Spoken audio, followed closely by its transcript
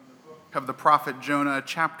of the prophet Jonah,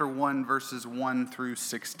 chapter 1, verses 1 through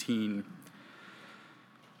 16.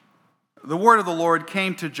 The word of the Lord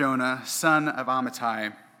came to Jonah, son of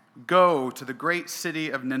Amittai. Go to the great city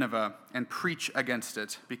of Nineveh and preach against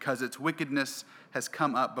it, because its wickedness has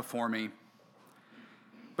come up before me.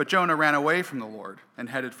 But Jonah ran away from the Lord and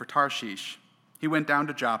headed for Tarshish. He went down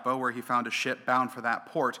to Joppa, where he found a ship bound for that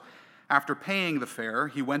port. After paying the fare,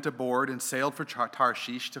 he went aboard and sailed for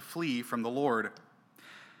Tarshish to flee from the Lord.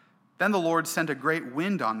 Then the Lord sent a great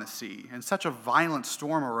wind on the sea, and such a violent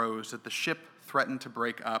storm arose that the ship threatened to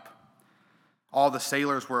break up. All the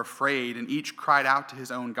sailors were afraid, and each cried out to his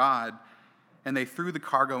own God, and they threw the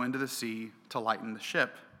cargo into the sea to lighten the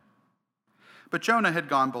ship. But Jonah had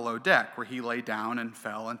gone below deck, where he lay down and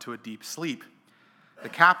fell into a deep sleep. The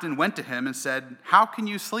captain went to him and said, "How can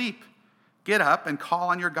you sleep? Get up and call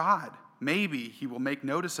on your God. Maybe he will make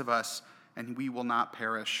notice of us, and we will not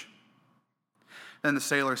perish." Then the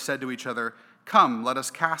sailors said to each other, "Come, let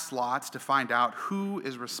us cast lots to find out who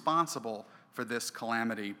is responsible for this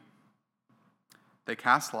calamity." They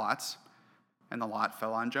cast lots, and the lot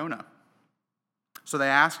fell on Jonah. So they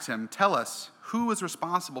asked him, "Tell us, who is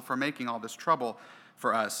responsible for making all this trouble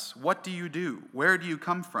for us? What do you do? Where do you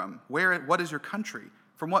come from? What is your country?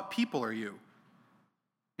 From what people are you?"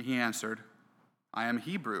 And he answered, "I am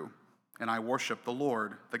Hebrew, and I worship the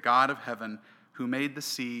Lord, the God of heaven, who made the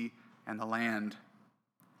sea and the land."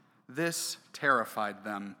 This terrified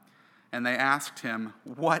them, and they asked him,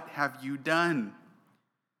 "What have you done?"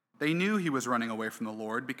 They knew he was running away from the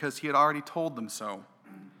Lord because he had already told them so.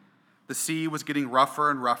 The sea was getting rougher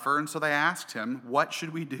and rougher, and so they asked him, "What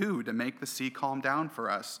should we do to make the sea calm down for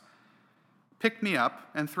us?" "Pick me up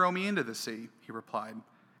and throw me into the sea," he replied,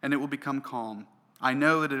 "and it will become calm. I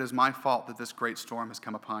know that it is my fault that this great storm has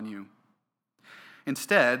come upon you."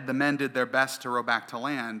 Instead, the men did their best to row back to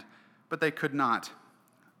land, but they could not,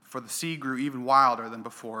 for the sea grew even wilder than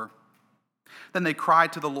before. Then they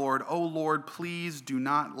cried to the Lord, "O Lord, please do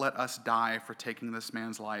not let us die for taking this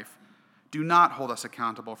man's life. Do not hold us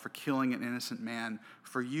accountable for killing an innocent man,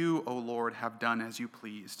 for you, O Lord, have done as you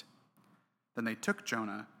pleased." Then they took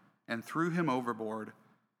Jonah and threw him overboard,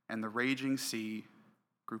 and the raging sea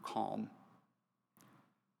grew calm.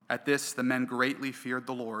 At this, the men greatly feared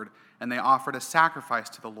the Lord, and they offered a sacrifice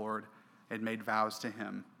to the Lord and made vows to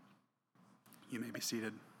him. You may be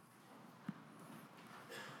seated.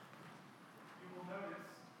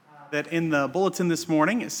 That in the bulletin this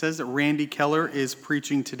morning, it says that Randy Keller is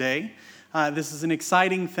preaching today. This is an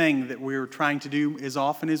exciting thing that we're trying to do as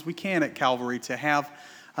often as we can at Calvary, to have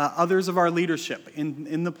others of our leadership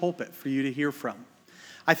in the pulpit for you to hear from.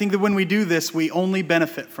 I think that when we do this, we only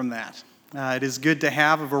benefit from that. It is good to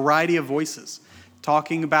have a variety of voices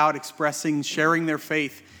talking about, expressing, sharing their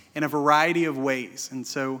faith in a variety of ways. And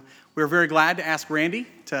so we're very glad to ask Randy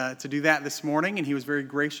to do that this morning, and he was very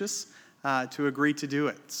gracious to agree to do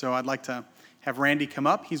it. So I'd like to have Randy come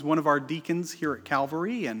up. He's one of our deacons here at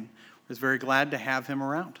Calvary, and we're very glad to have him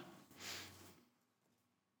around.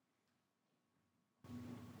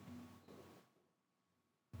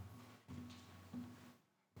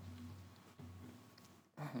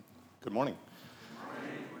 Good morning.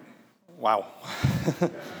 Wow.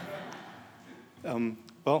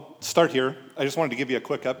 Well, start here. I just wanted to give you a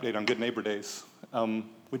quick update on Good Neighbor Days.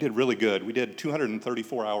 We did really good. We did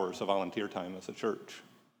 234 hours of volunteer time as a church.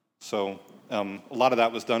 So a lot of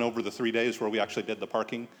that was done over the 3 days where we actually did the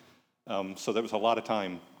parking. So there was a lot of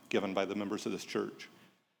time given by the members of this church.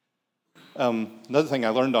 Another thing I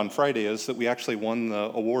learned on Friday is that we actually won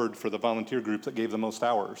the award for the volunteer group that gave the most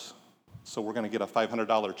hours. So we're going to get a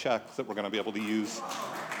 $500 check that we're going to be able to use.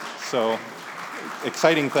 So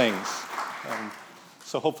exciting things.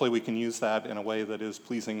 So hopefully we can use that in a way that is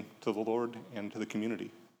pleasing to the Lord and to the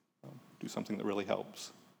community. Do something that really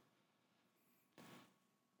helps.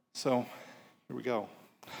 So here we go.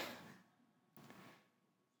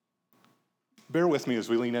 Bear with me as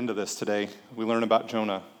we lean into this today. We learn about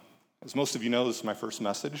Jonah. As most of you know, this is my first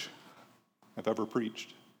message I've ever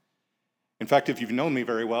preached. In fact, if you've known me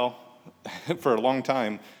very well, for a long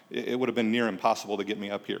time, it would have been near impossible to get me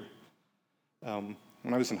up here.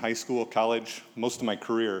 When I was in high school, college, most of my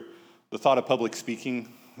career, the thought of public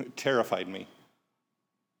speaking terrified me.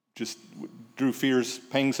 Just drew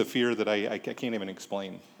pangs of fear that I can't even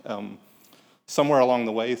explain. Somewhere along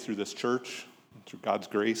the way through this church, through God's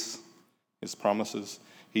grace, His promises,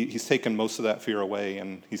 He's taken most of that fear away,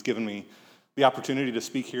 and He's given me the opportunity to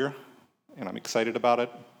speak here, and I'm excited about it.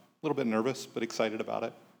 A little bit nervous, but excited about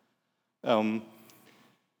it.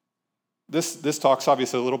 This talk's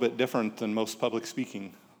obviously a little bit different than most public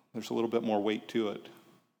speaking. There's a little bit more weight to it.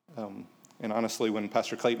 And honestly, when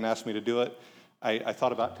Pastor Clayton asked me to do it, I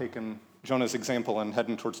thought about taking Jonah's example and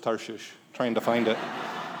heading towards Tarshish, trying to find it.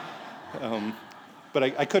 But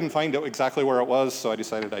I couldn't find it exactly where it was, so I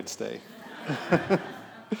decided I'd stay.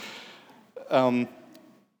 But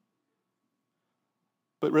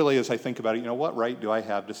really, as I think about it, what right do I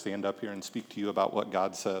have to stand up here and speak to you about what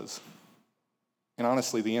God says? And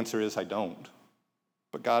honestly, the answer is I don't.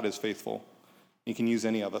 But God is faithful. He can use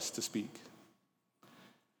any of us to speak.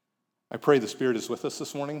 I pray the Spirit is with us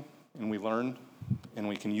this morning, and we learn, and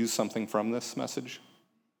we can use something from this message.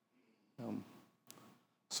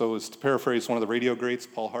 So as to paraphrase one of the radio greats,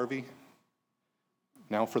 Paul Harvey,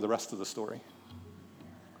 now for the rest of the story.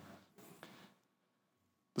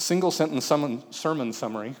 The single sentence sermon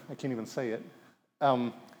summary, I can't even say it,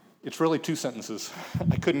 it's really 2 sentences.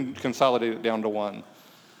 I couldn't consolidate it down to one.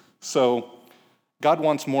 So God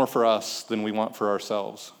wants more for us than we want for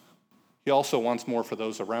ourselves. He also wants more for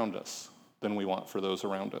those around us than we want for those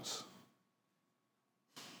around us.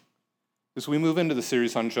 As we move into the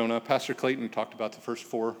series on Jonah, Pastor Clayton talked about the first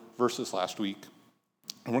 4 verses last week,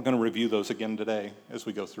 and we're going to review those again today as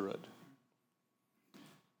we go through it.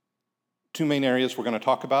 2 main areas we're going to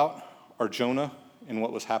talk about are Jonah and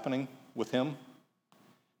what was happening with him,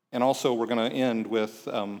 and also we're going to end with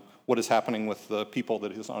what is happening with the people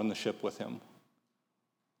that is on the ship with him,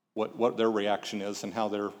 what their reaction is and how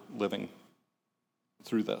they're living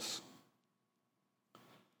through this.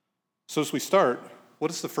 So as we start,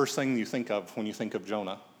 what is the first thing you think of when you think of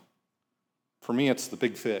Jonah? For me, it's the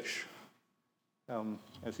big fish.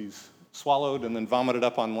 As he's swallowed and then vomited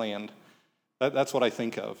up on land. That's what I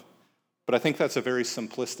think of. But I think that's a very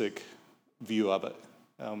simplistic view of it.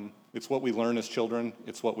 It's what we learn as children.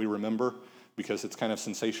 It's what we remember because it's kind of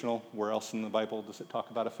sensational. Where else in the Bible does it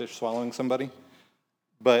talk about a fish swallowing somebody?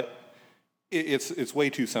 But it's way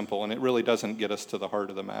too simple, and it really doesn't get us to the heart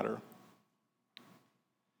of the matter.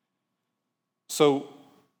 So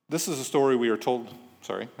this is a story we are told.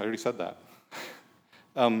 Sorry, I already said that.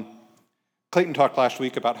 Clayton talked last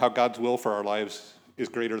week about how God's will for our lives is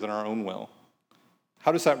greater than our own will.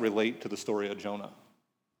 How does that relate to the story of Jonah?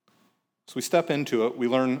 So we step into it, we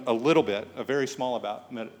learn a little bit, a very small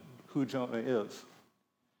about who Jonah is.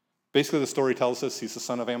 Basically, the story tells us he's the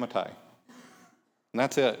son of Amittai. And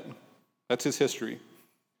that's it. That's his history.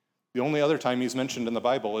 The only other time he's mentioned in the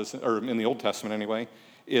Bible, or in the Old Testament anyway,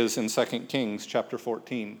 is in 2 Kings chapter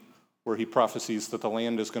 14, where he prophesies that the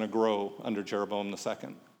land is going to grow under Jeroboam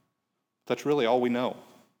II. That's really all we know.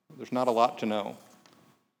 There's not a lot to know.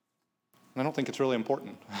 And I don't think it's really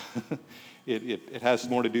important. It has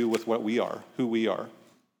more to do with what we are, who we are.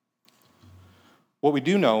 What we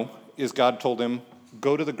do know is God told him,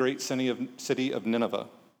 go to the great city of Nineveh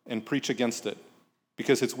and preach against it,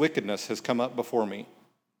 because its wickedness has come up before me.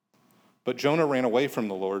 But Jonah ran away from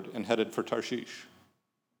the Lord and headed for Tarshish.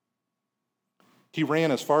 He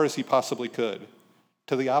ran as far as he possibly could,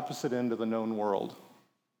 to the opposite end of the known world.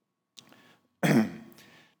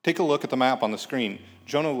 Take a look at the map on the screen.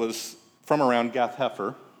 Jonah was from around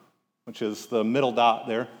Gath-Hepher, which is the middle dot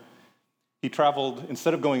there. He traveled,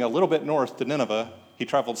 instead of going a little bit north to Nineveh, he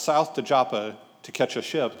traveled south to Joppa to catch a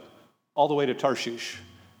ship all the way to Tarshish,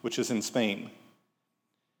 which is in Spain.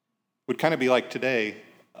 Would kind of be like today,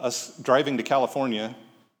 us driving to California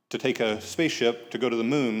to take a spaceship to go to the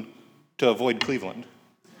moon to avoid Cleveland.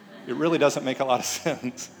 It really doesn't make a lot of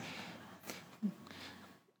sense.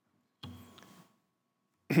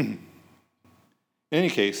 In any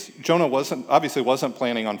case, Jonah obviously wasn't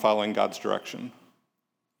planning on following God's direction.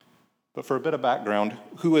 But for a bit of background,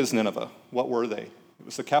 who is Nineveh? What were they? It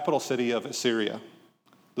was the capital city of Assyria,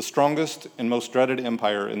 the strongest and most dreaded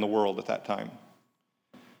empire in the world at that time.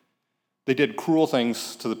 They did cruel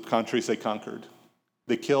things to the countries they conquered.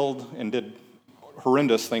 They killed and did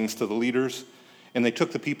horrendous things to the leaders, and they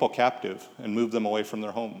took the people captive and moved them away from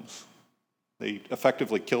their homes. They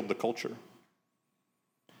effectively killed the culture.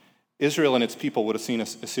 Israel and its people would have seen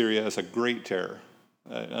Assyria as a great terror,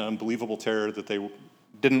 an unbelievable terror that they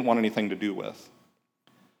didn't want anything to do with.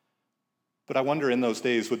 But I wonder, in those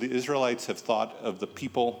days, would the Israelites have thought of the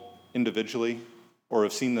people individually or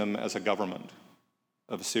have seen them as a government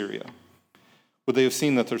of Assyria? Would they have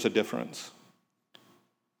seen that there's a difference?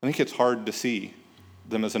 I think it's hard to see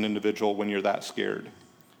them as an individual when you're that scared.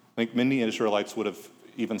 I think many Israelites would have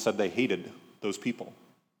even said they hated those people,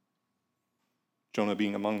 Jonah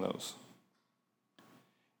being among those.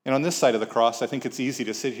 And on this side of the cross, I think it's easy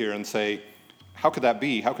to sit here and say, how could that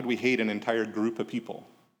be? How could we hate an entire group of people?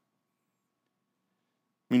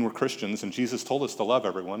 I mean, we're Christians, and Jesus told us to love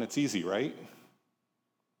everyone. It's easy, right?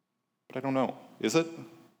 But I don't know. Is it?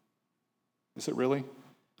 Is it really?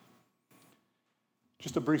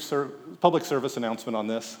 Just a brief public service announcement on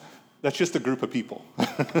this. That's just a group of people,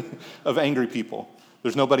 of angry people.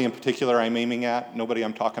 There's nobody in particular I'm aiming at, nobody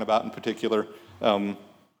I'm talking about in particular,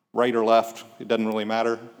 right or left, it doesn't really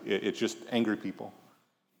matter. It's just angry people.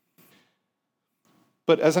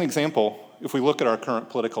 But as an example, if we look at our current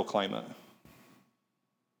political climate,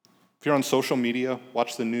 if you're on social media,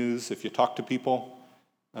 watch the news, if you talk to people,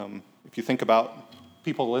 if you think about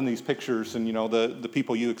people in these pictures and the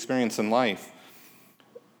people you experience in life,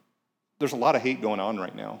 there's a lot of hate going on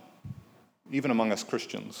right now, even among us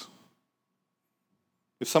Christians.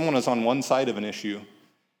 If someone is on one side of an issue,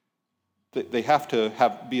 they have to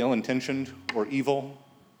be ill-intentioned or evil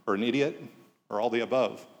or an idiot or all the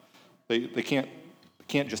above. They can't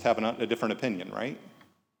just have a different opinion, right?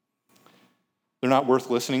 They're not worth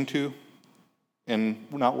listening to,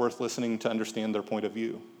 and not worth listening to understand their point of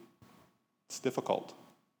view. It's difficult.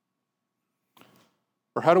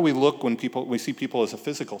 Or how do we look when we see people as a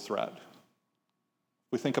physical threat?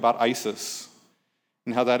 We think about ISIS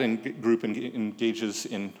and how that group engages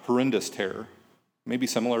in horrendous terror, maybe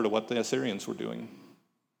similar to what the Assyrians were doing.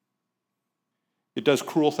 It does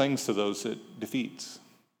cruel things to those it defeats,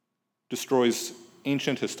 destroys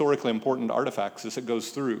ancient, historically important artifacts as it goes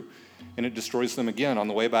through, and it destroys them again on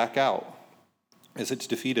the way back out as it's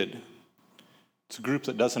defeated. It's a group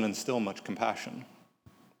that doesn't instill much compassion.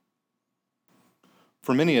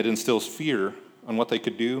 For many, it instills fear on what they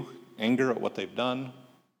could do, anger at what they've done,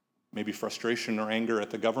 maybe frustration or anger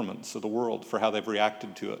at the governments of the world for how they've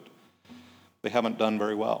reacted to it. They haven't done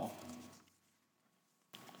very well.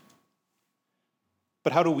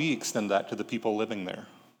 But how do we extend that to the people living there?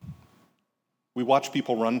 We watch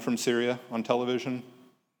people run from Syria on television,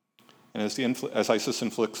 and as ISIS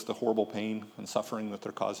inflicts the horrible pain and suffering that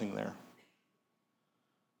they're causing there.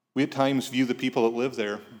 We at times view the people that live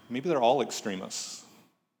there, maybe they're all extremists.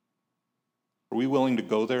 Are we willing to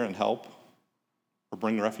go there and help or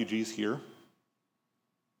bring refugees here?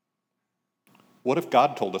 What if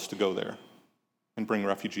God told us to go there and bring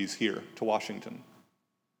refugees here to Washington?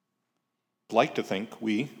 I'd like to think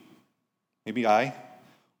maybe I,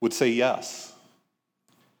 would say yes.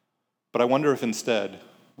 But I wonder if instead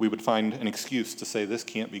we would find an excuse to say this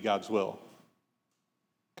can't be God's will.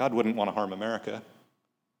 God wouldn't want to harm America,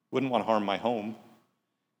 wouldn't want to harm my home,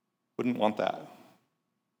 wouldn't want that.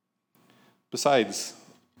 Besides,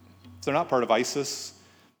 if they're not part of ISIS,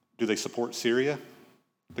 do they support Syria,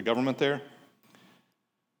 the government there?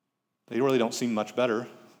 They really don't seem much better.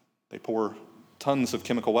 They pour tons of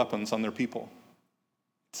chemical weapons on their people.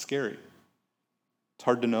 It's scary. It's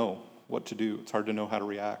hard to know what to do. It's hard to know how to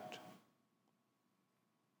react.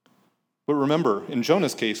 But remember, in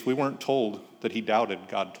Jonah's case, we weren't told that he doubted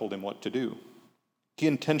God told him what to do. He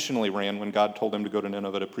intentionally ran when God told him to go to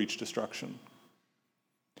Nineveh to preach destruction.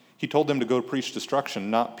 He told them to go preach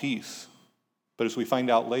destruction, not peace. But as we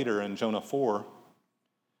find out later in Jonah 4,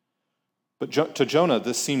 to Jonah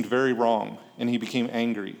this seemed very wrong, and he became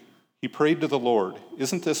angry. He prayed to the Lord,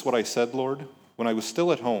 "Isn't this what I said, Lord, when I was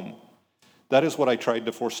still at home? That is what I tried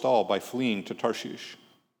to forestall by fleeing to Tarshish.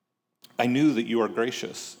 I knew that you are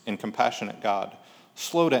gracious and compassionate God,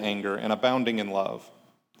 slow to anger and abounding in love,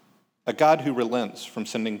 a God who relents from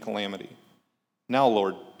sending calamity. Now,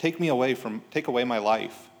 Lord, take away my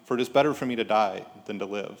life, for it is better for me to die than to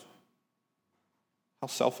live." How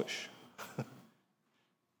selfish.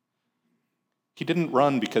 He didn't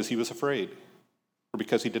run because he was afraid or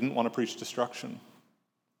because he didn't want to preach destruction,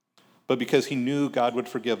 but because he knew God would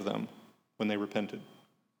forgive them when they repented.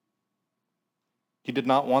 He did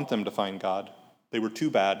not want them to find God. They were too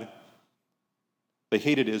bad. They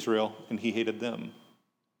hated Israel, and he hated them.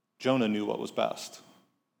 Jonah knew what was best.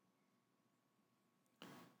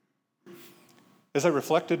 As I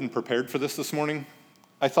reflected and prepared for this morning,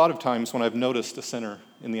 I thought of times when I've noticed a sinner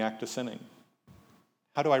in the act of sinning.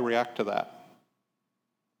 How do I react to that?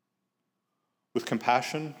 With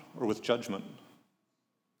compassion or with judgment?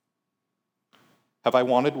 Have I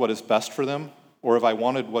wanted what is best for them, or have I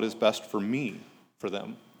wanted what is best for me for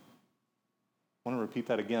them? I want to repeat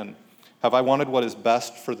that again. Have I wanted what is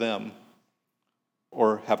best for them,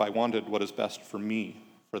 or have I wanted what is best for me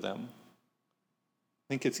for them? I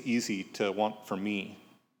think it's easy to want for me,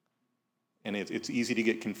 and it's easy to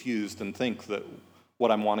get confused and think that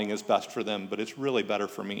what I'm wanting is best for them, but it's really better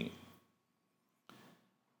for me.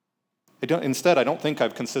 Instead, I don't think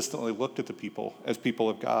I've consistently looked at the people as people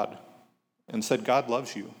of God and said, God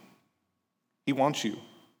loves you. He wants you.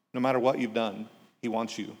 No matter what you've done, he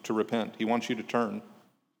wants you to repent. He wants you to turn.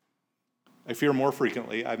 I fear more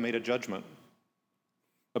frequently I've made a judgment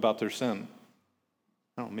about their sin.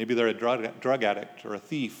 I don't know, maybe they're a drug addict or a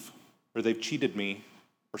thief, or they've cheated me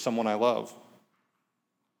or someone I love.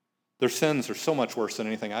 Their sins are so much worse than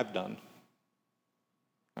anything I've done.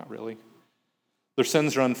 Not really. Their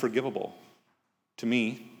sins are unforgivable to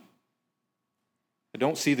me. I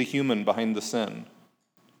don't see the human behind the sin,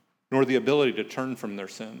 nor the ability to turn from their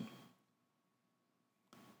sin,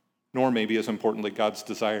 nor maybe as importantly, God's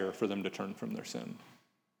desire for them to turn from their sin.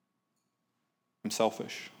 I'm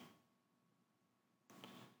selfish.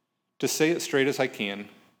 To say it straight as I can,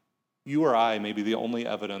 you or I may be the only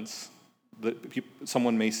evidence that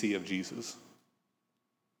someone may see of Jesus.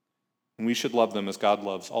 And we should love them as God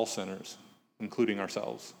loves all sinners, including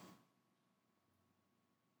ourselves.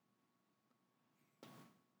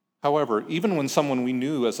 However, even when someone we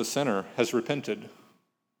knew as a sinner has repented,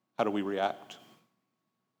 how do we react?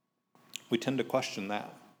 We tend to question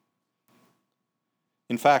that.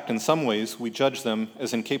 In fact, in some ways, we judge them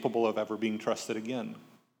as incapable of ever being trusted again.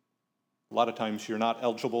 A lot of times, you're not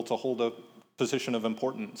eligible to hold a position of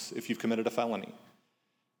importance if you've committed a felony.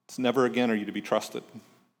 It's never again are you to be trusted.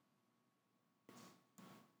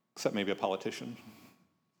 Except maybe a politician,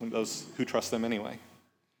 those who trust them anyway.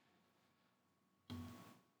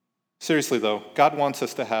 Seriously though, God wants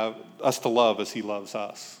us to love as he loves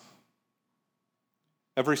us.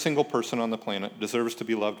 Every single person on the planet deserves to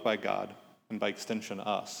be loved by God, and by extension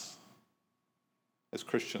us, as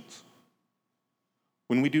Christians.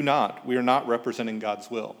 When we do not, we are not representing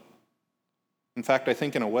God's will. In fact, I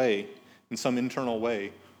think in a way, in some internal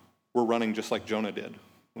way, we're running just like Jonah did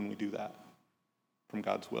when we do that from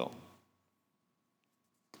God's will.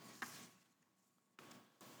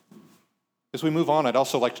 As we move on, I'd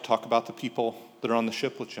also like to talk about the people that are on the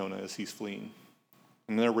ship with Jonah as he's fleeing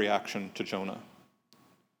and their reaction to Jonah.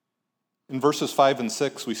 In verses 5 and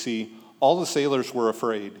 6, we see, all the sailors were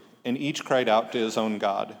afraid, and each cried out to his own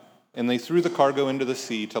God, and they threw the cargo into the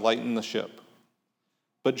sea to lighten the ship.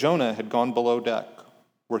 But Jonah had gone below deck,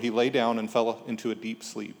 where he lay down and fell into a deep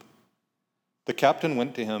sleep. The captain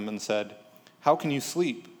went to him and said, "How can you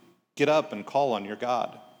sleep? Get up and call on your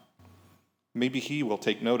God. Maybe he will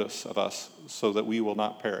take notice of us so that we will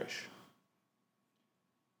not perish."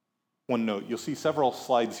 One note, you'll see several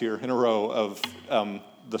slides here in a row of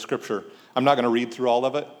the scripture. I'm not going to read through all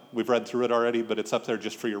of it. We've read through it already, but it's up there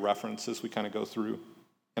just for your reference as we kind of go through.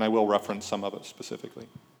 And I will reference some of it specifically.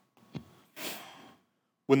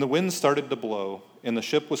 When the wind started to blow and the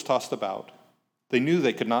ship was tossed about, they knew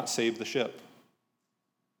they could not save the ship.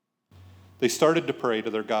 They started to pray to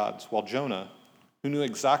their gods, while Jonah, who knew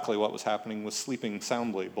exactly what was happening, was sleeping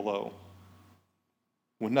soundly below.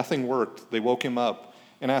 When nothing worked, they woke him up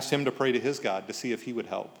and asked him to pray to his God to see if he would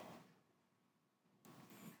help.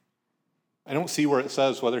 I don't see where it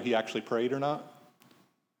says whether he actually prayed or not,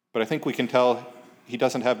 but I think we can tell he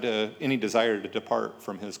doesn't have any desire to depart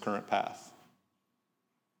from his current path.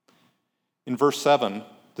 In verse 7,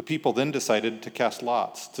 the people then decided to cast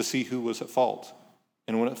lots to see who was at fault.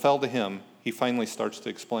 And when it fell to him, he finally starts to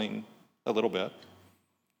explain a little bit.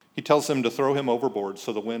 He tells them to throw him overboard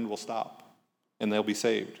so the wind will stop and they'll be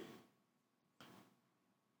saved.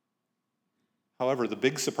 However, the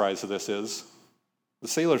big surprise of this is the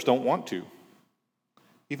sailors don't want to.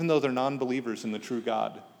 Even though they're non-believers in the true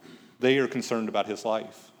God, they are concerned about his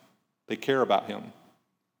life. They care about him.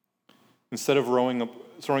 Instead of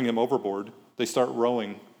throwing him overboard, they start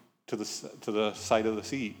rowing to the side of the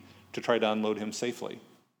sea to try to unload him safely.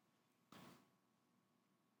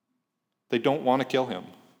 They don't want to kill him,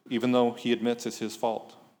 even though he admits it's his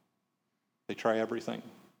fault. They try everything.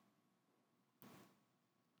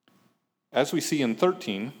 As we see in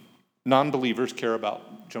 13, non-believers care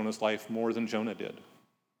about Jonah's life more than Jonah did.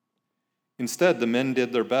 Instead, the men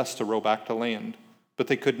did their best to row back to land, but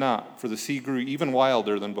they could not, for the sea grew even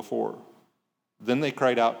wilder than before. Then they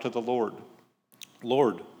cried out to the Lord,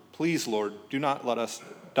 "Lord, please, Lord, do not let us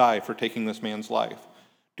die for taking this man's life.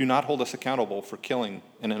 Do not hold us accountable for killing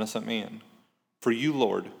an innocent man. For you,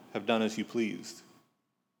 Lord, have done as you pleased."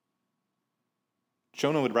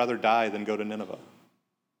 Jonah would rather die than go to Nineveh.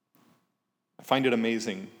 I find it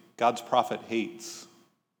amazing. God's prophet hates,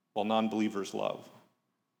 while non-believers love.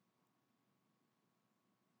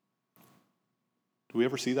 Do we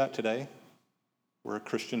ever see that today, where a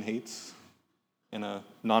Christian hates and a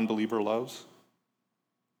non-believer loves?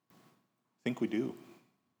 I think we do.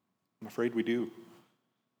 I'm afraid we do.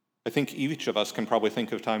 I think each of us can probably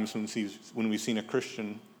think of times when we've seen a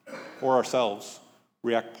Christian or ourselves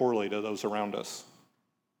react poorly to those around us,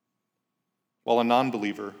 while a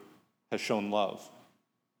non-believer has shown love,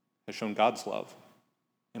 has shown God's love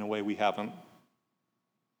in a way we haven't.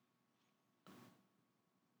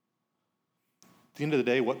 At the end of the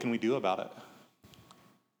day, what can we do about it?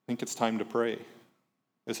 I think it's time to pray.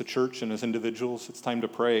 As a church and as individuals, it's time to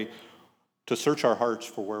pray. to search our hearts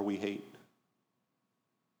for where we hate.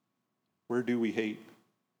 Where do we hate?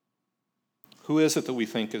 Who is it that we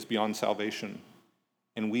think is beyond salvation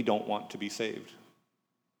and we don't want to be saved?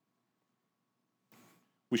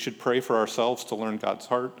 We should pray for ourselves to learn God's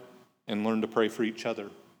heart and learn to pray for each other,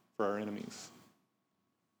 for our enemies.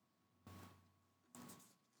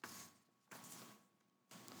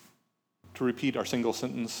 To repeat our single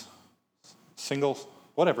sentence,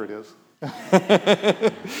 whatever it is.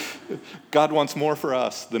 God wants more for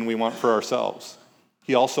us than we want for ourselves.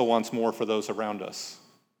 He also wants more for those around us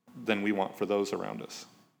than we want for those around us.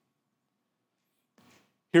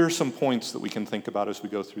 Here are some points that we can think about as we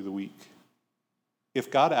go through the week. If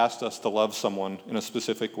God asked us to love someone in a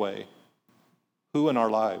specific way, who in our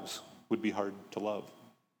lives would be hard to love?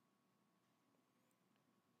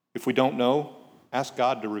 If we don't know, ask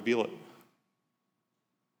God to reveal it.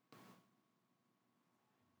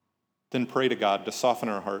 Then pray to God to soften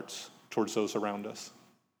our hearts towards those around us.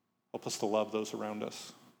 Help us to love those around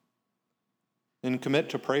us. Then commit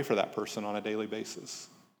to pray for that person on a daily basis.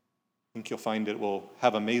 I think you'll find it will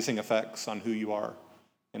have amazing effects on who you are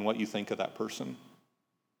and what you think of that person.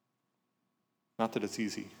 Not that it's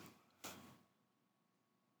easy.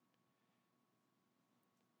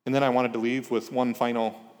 And then I wanted to leave with one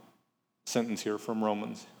final sentence here from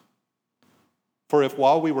Romans. For if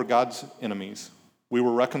while we were God's enemies, we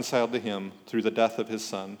were reconciled to him through the death of his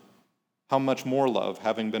Son, how much more love,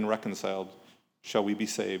 having been reconciled, shall we be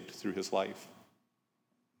saved through his life?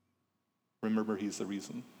 Remember, he's the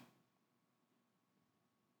reason.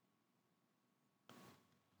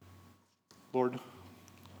 Lord,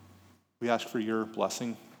 we ask for your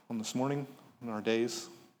blessing on this morning, on our days.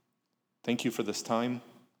 Thank you for this time.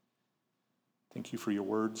 Thank you for your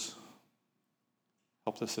words.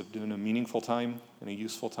 Help us have done a meaningful time and a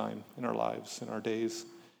useful time in our lives, in our days.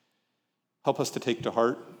 Help us to take to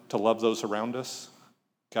heart, to love those around us.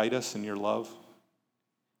 Guide us in your love.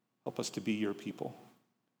 Help us to be your people.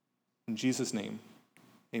 In Jesus' name,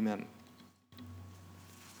 amen.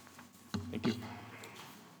 Thank you.